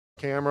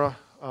camera.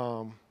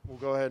 We'll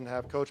go ahead and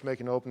have Coach make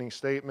an opening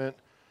statement,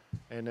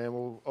 and then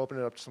we'll open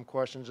it up to some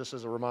questions. Just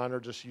as a reminder,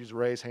 just use the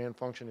raise hand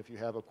function if you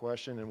have a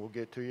question, and we'll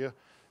get to you.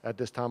 At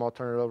this time, I'll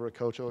turn it over to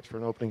Coach Oats for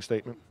an opening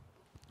statement.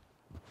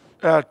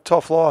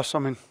 Tough loss. I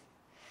mean,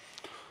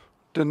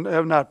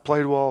 have not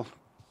played well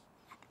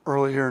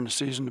early here in the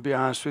season, to be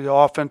honest with you.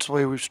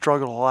 Offensively, we've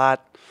struggled a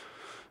lot.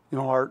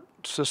 Our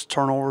assist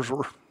turnovers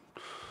were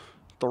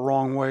the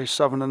wrong way,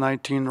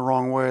 7-19 the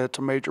wrong way. It's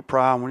a major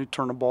problem when you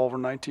turn the ball over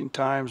 19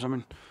 times. I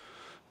mean,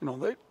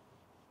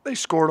 they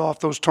scored off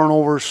those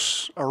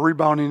turnovers. Our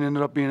rebounding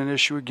ended up being an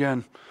issue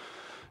again.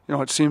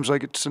 It seems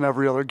like it's an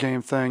every other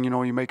game thing.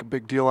 You make a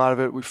big deal out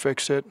of it. We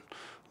fix it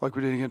like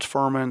we did against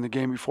Furman. The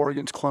game before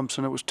against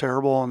Clemson, it was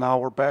terrible, and now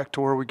we're back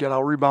to where we get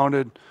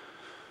out-rebounded.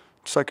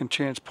 Second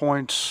chance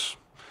points,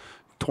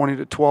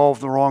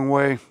 20-12 the wrong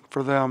way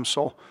for them.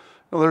 So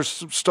there's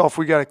some stuff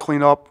we got to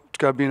clean up. It's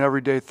got to be an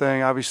everyday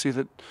thing. Obviously,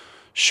 that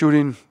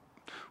shooting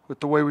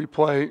with the way we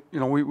play,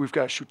 we've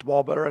got to shoot the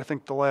ball better. I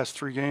think the last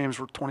 3 games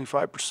were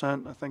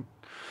 25%. I think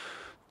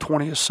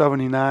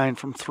 20-79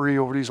 from 3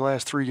 over these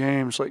last 3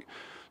 games. So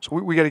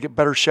we got to get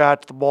better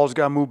shots. The ball's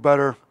got to move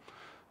better.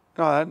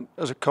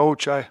 As a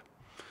coach,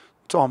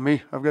 it's all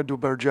me. I've got to do a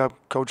better job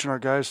coaching our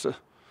guys.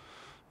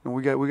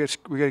 We got to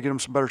get them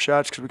some better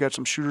shots because we got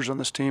some shooters on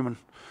this team, and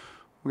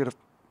we got to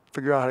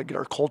figure out how to get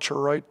our culture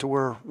right to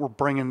where we're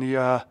bringing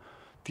the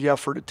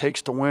effort it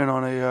takes to win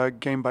on a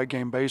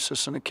game-by-game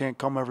basis, and it can't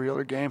come every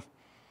other game.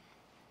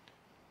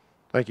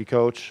 Thank you,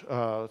 Coach.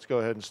 Let's go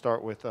ahead and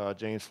start with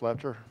James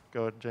Fletcher.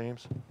 Go ahead,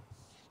 James.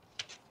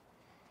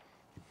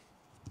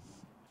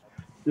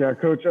 Yeah,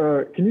 Coach,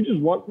 can you just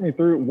walk me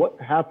through what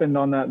happened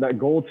on that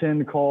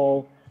goaltend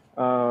call,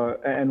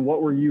 and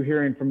what were you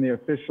hearing from the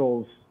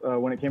officials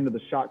when it came to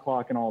the shot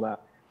clock and all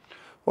that?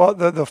 Well,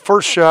 the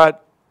first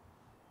shot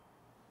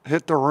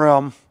hit the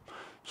rim,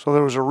 so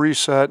there was a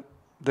reset.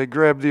 They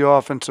grabbed the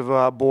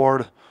offensive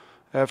board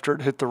after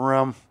it hit the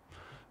rim,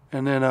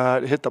 and then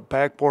it hit the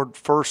backboard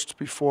first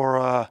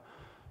before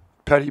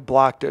Petty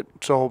blocked it.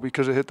 So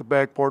because it hit the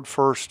backboard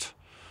first,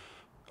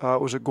 it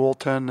was a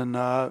goaltend,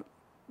 and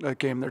that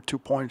gave them their 2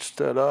 points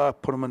that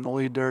put them in the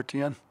lead there at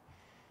the end.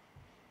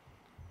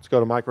 Let's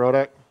go to Mike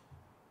Rodak.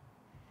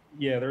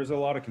 Yeah, there's a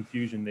lot of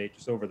confusion, Nate,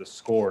 just over the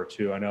score,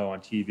 too. I know on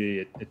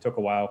TV it took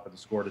a while for the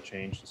score to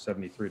change to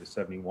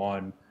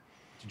 73-71.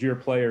 Did your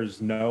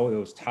players know it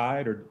was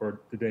tied,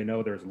 or did they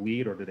know there was a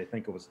lead, or did they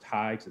think it was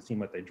tied because it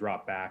seemed like they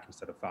dropped back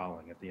instead of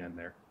fouling at the end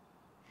there?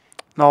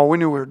 No, we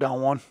knew we were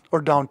down 1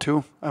 or down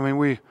 2. I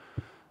mean, it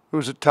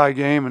was a tie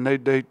game, and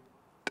they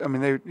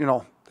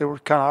were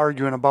kind of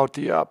arguing about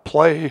the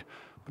play,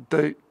 but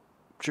the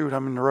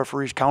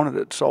referees counted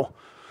it. So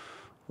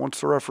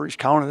once the referees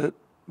counted it,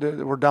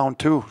 we're down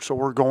 2. So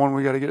we're going.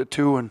 We got to get it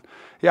 2. And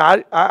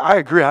yeah, I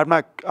agree.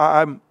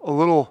 I'm a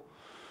little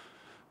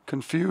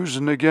confused.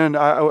 And again,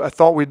 I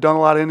thought we'd done a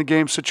lot of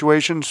in-the-game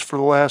situations for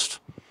the last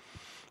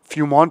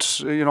few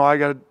months. I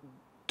got to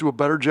do a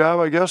better job,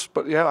 I guess.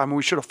 But yeah, I mean,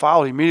 we should have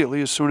fouled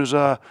immediately as soon as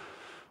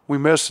we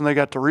missed and they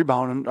got the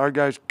rebound, and our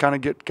guys kind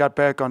of got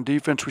back on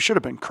defense. We should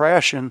have been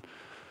crashing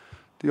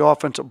the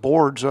offensive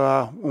boards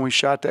when we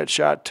shot that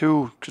shot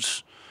too,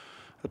 because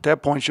at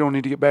that point you don't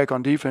need to get back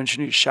on defense,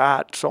 you need a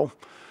shot. So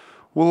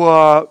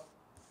we'll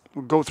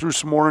go through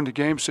some more into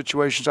game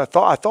situations. I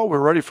thought we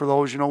were ready for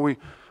those.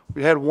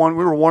 We had we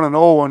were 1-0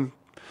 on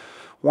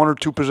 1 or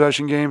 2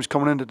 possession games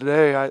coming into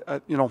today.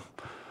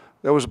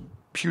 That was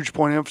a huge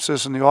point of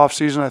emphasis in the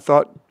offseason. I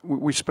thought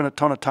we spent a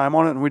ton of time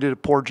on it, and we did a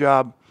poor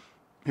job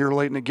here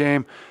late in the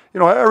game.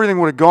 Everything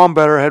would have gone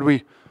better had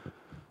we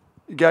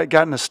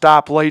gotten a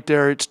stop late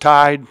there. It's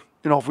tied.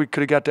 If we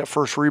could have got that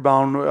first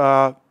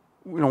rebound,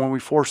 when we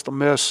forced the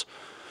miss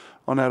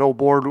on that old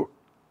board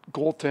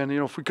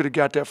goaltend, if we could have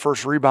got that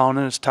first rebound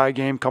and it's tie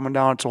game coming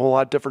down, it's a whole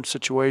lot different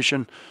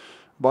situation.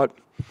 But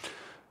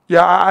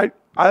yeah,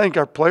 I think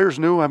our players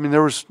knew. I mean,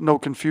 there was no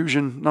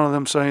confusion. None of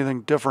them said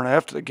anything different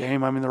after the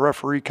game. I mean, the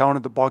referee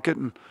counted the bucket,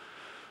 and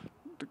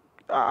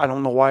I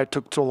don't know why it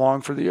took so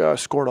long for the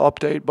score to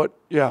update. But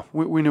yeah,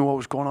 we knew what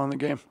was going on in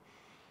the game.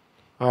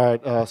 All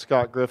right,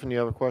 Scott Griffin, you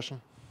have a question?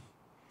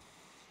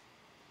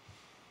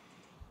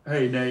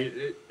 Hey,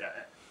 Nate,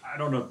 I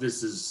don't know if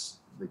this is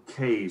the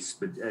case,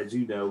 but as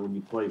you know, when you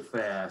play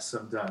fast,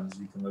 sometimes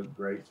you can look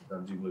great,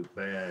 sometimes you can look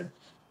bad.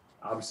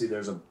 Obviously,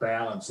 there's a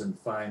balance in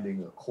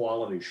finding a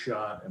quality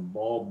shot and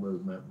ball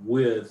movement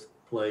with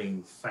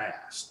playing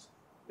fast.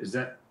 Is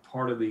that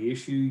part of the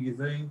issue, you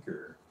think,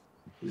 or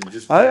is it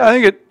just?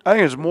 I think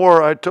it's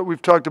more.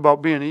 We've talked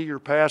about being eager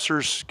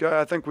passers.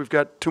 I think we've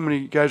got too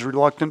many guys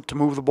reluctant to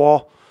move the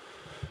ball.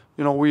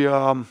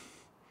 Kyra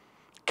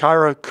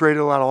created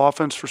a lot of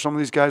offense for some of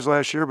these guys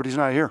last year, but he's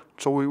not here,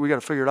 so we got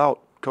to figure it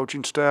out.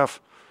 Coaching staff,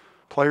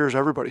 players,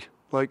 everybody.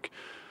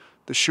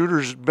 The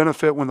shooters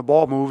benefit when the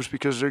ball moves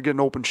because they're getting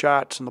open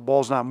shots and the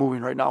ball's not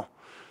moving right now.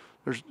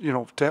 There's,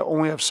 to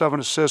only have 7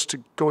 assists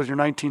to go with your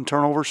 19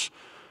 turnovers,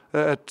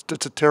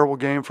 that's a terrible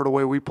game for the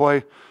way we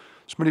play.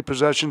 As many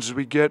possessions as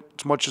we get,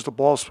 as much as the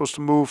ball's supposed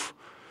to move,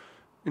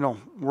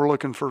 we're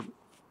looking for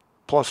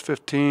plus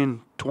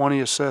 15, 20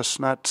 assists,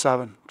 not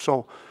 7.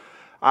 So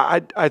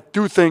I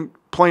do think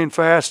playing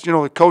fast,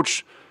 the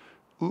coach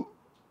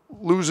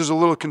loses a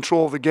little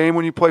control of the game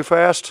when you play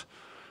fast.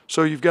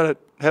 So you've got to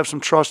have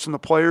some trust in the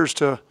players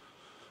to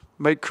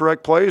make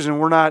correct plays, and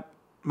we're not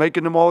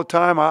making them all the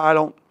time. I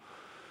don't,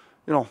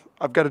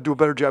 I've got to do a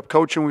better job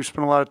coaching. We've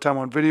spent a lot of time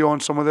on video on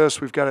some of this.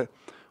 We've got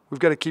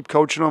to keep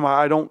coaching them.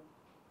 I don't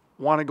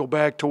want to go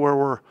back to where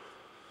we're,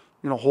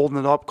 holding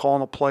it up,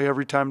 calling a play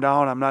every time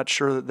down. I'm not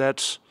sure that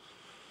that's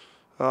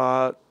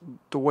the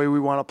way we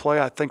want to play.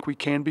 I think we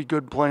can be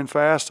good playing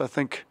fast. I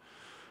think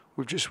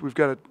we've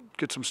got to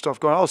get some stuff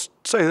going. I'll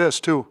say this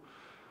too.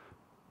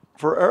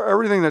 For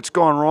everything that's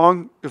gone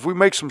wrong, if we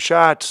make some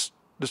shots,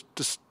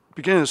 this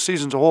beginning of the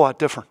season's a whole lot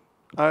different.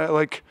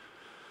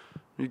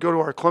 You go to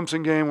our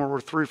Clemson game where we're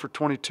 3 for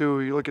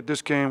 22. You look at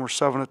this game, we're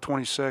 7 of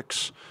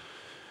 26.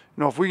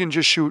 If we can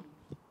just shoot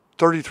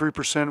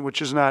 33%,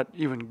 which is not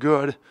even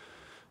good,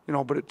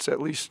 but it's at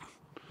least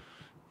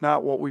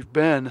not what we've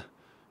been,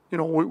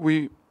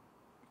 we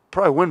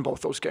probably win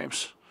both those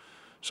games.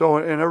 So,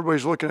 and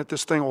everybody's looking at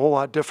this thing a whole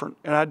lot different.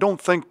 And I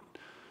don't think,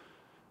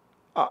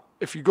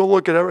 if you go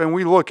look at and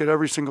we look at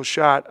every single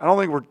shot, I don't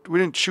think we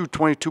didn't shoot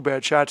 22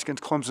 bad shots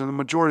against Clemson. The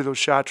majority of those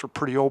shots were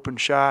pretty open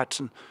shots.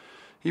 And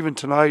even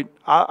tonight,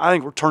 I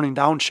think we're turning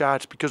down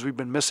shots because we've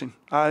been missing.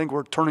 I think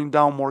we're turning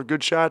down more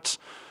good shots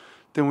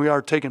than we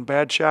are taking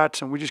bad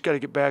shots. And we just got to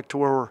get back to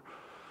where we're,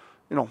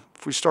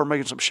 if we start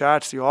making some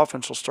shots, the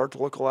offense will start to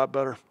look a lot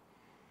better.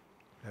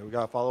 Okay, we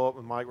got a follow-up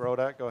with Mike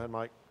Rodak. Go ahead,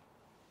 Mike.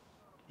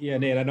 Yeah,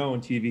 Nate, I know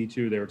on TV,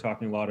 too, they were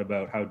talking a lot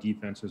about how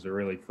defenses are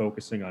really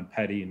focusing on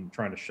Petty and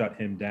trying to shut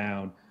him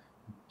down.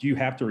 Do you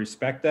have to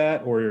respect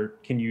that, or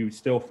can you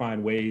still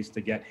find ways to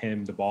get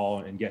him the ball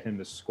and get him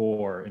to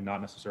score and not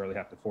necessarily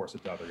have to force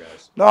it to other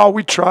guys? No,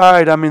 we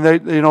tried. I mean,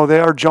 they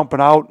are jumping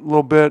out a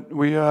little bit.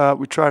 We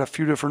tried a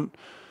few different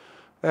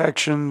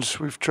actions.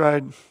 We've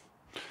tried.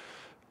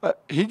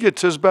 He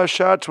gets his best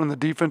shots when the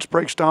defense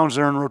breaks down.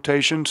 They're in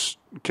rotations,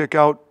 kick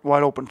out,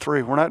 wide open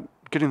 3. We're not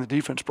getting the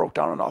defense broke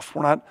down enough.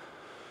 We're not.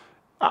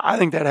 I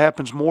think that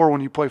happens more when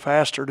you play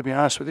faster, to be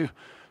honest with you.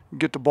 You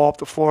get the ball up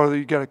the floor,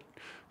 you got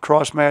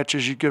cross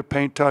matches, you get a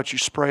paint touch, you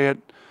spray it,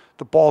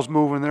 the ball's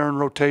moving, they're in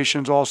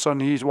rotations, all of a sudden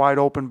he's wide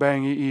open,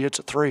 bang, he hits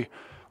a 3.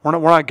 We're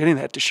not getting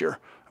that this year.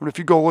 I mean, if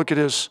you go look at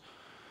his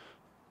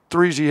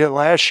 3s he hit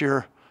last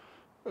year,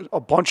 a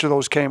bunch of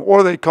those came.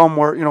 Or they come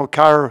where,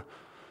 Kyra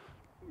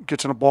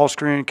gets in a ball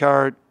screen,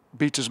 Kyra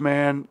beats his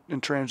man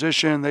in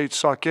transition, they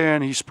suck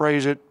in, he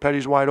sprays it,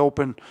 Petty's wide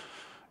open,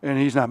 and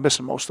he's not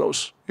missing most of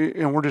those.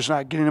 And we're just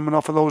not getting him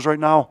enough of those right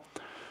now.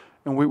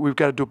 And we've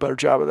got to do a better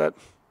job of that.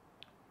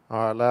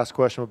 All right, last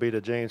question will be to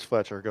James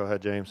Fletcher. Go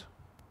ahead, James.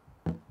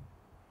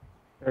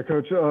 Yeah,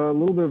 Coach, a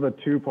little bit of a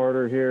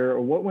two-parter here.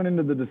 What went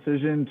into the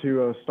decision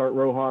to start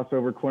Rojas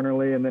over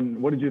Quinterly, and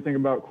then what did you think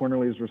about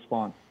Quinterly's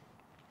response?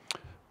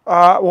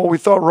 Well, we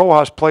thought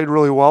Rojas played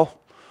really well.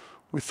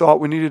 We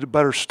thought we needed a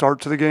better start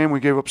to the game. We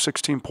gave up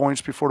 16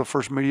 points before the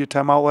first media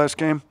timeout last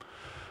game.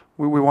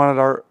 We wanted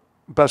our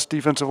best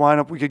defensive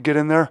lineup we could get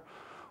in there.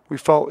 We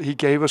felt he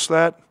gave us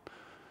that.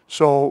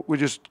 So we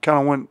just kind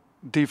of went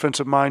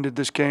defensive-minded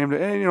this game.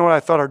 And you know what?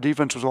 I thought our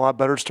defense was a lot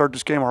better to start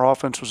this game. Our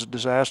offense was a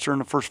disaster in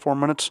the first 4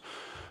 minutes.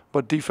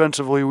 But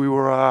defensively, we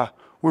were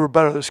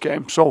better this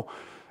game. So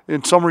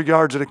in some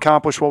regards, it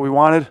accomplished what we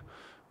wanted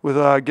with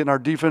getting our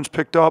defense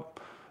picked up.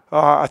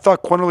 I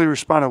thought Quinterly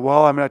responded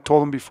well. I mean, I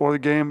told him before the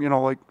game,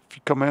 if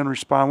you come in and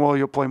respond well,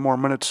 you'll play more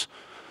minutes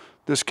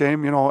this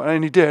game,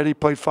 and he did. He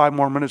played 5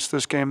 more minutes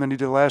this game than he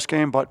did last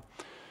game. But,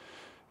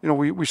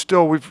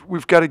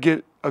 we've got to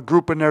get a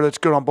group in there that's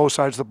good on both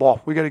sides of the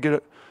ball. We got to get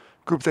a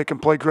group that can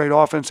play great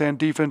offense and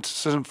defense.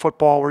 This isn't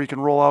football where you can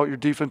roll out your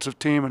defensive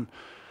team and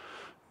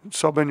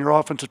sub in your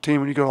offensive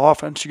team and you go to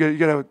offense. You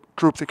got a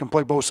group that can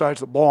play both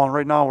sides of the ball. And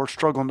right now we're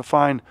struggling to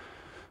find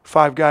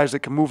 5 guys that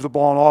can move the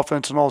ball on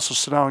offense and also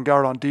sit down and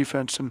guard on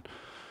defense. And,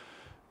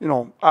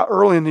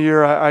 early in the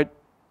year I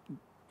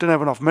didn't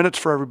have enough minutes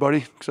for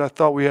everybody because I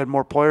thought we had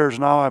more players.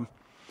 Now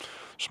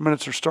some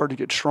minutes are starting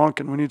to get shrunk,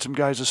 and we need some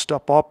guys to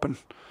step up. And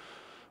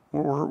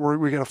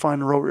we got to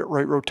find the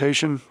right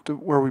rotation to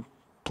where we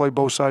play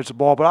both sides of the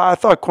ball. But I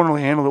thought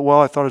Quinterly handled it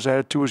well. I thought his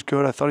attitude was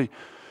good. I thought he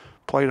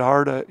played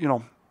hard.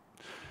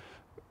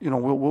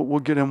 We'll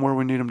get him where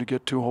we need him to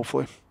get to,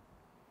 hopefully.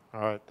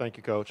 All right. Thank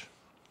you, Coach.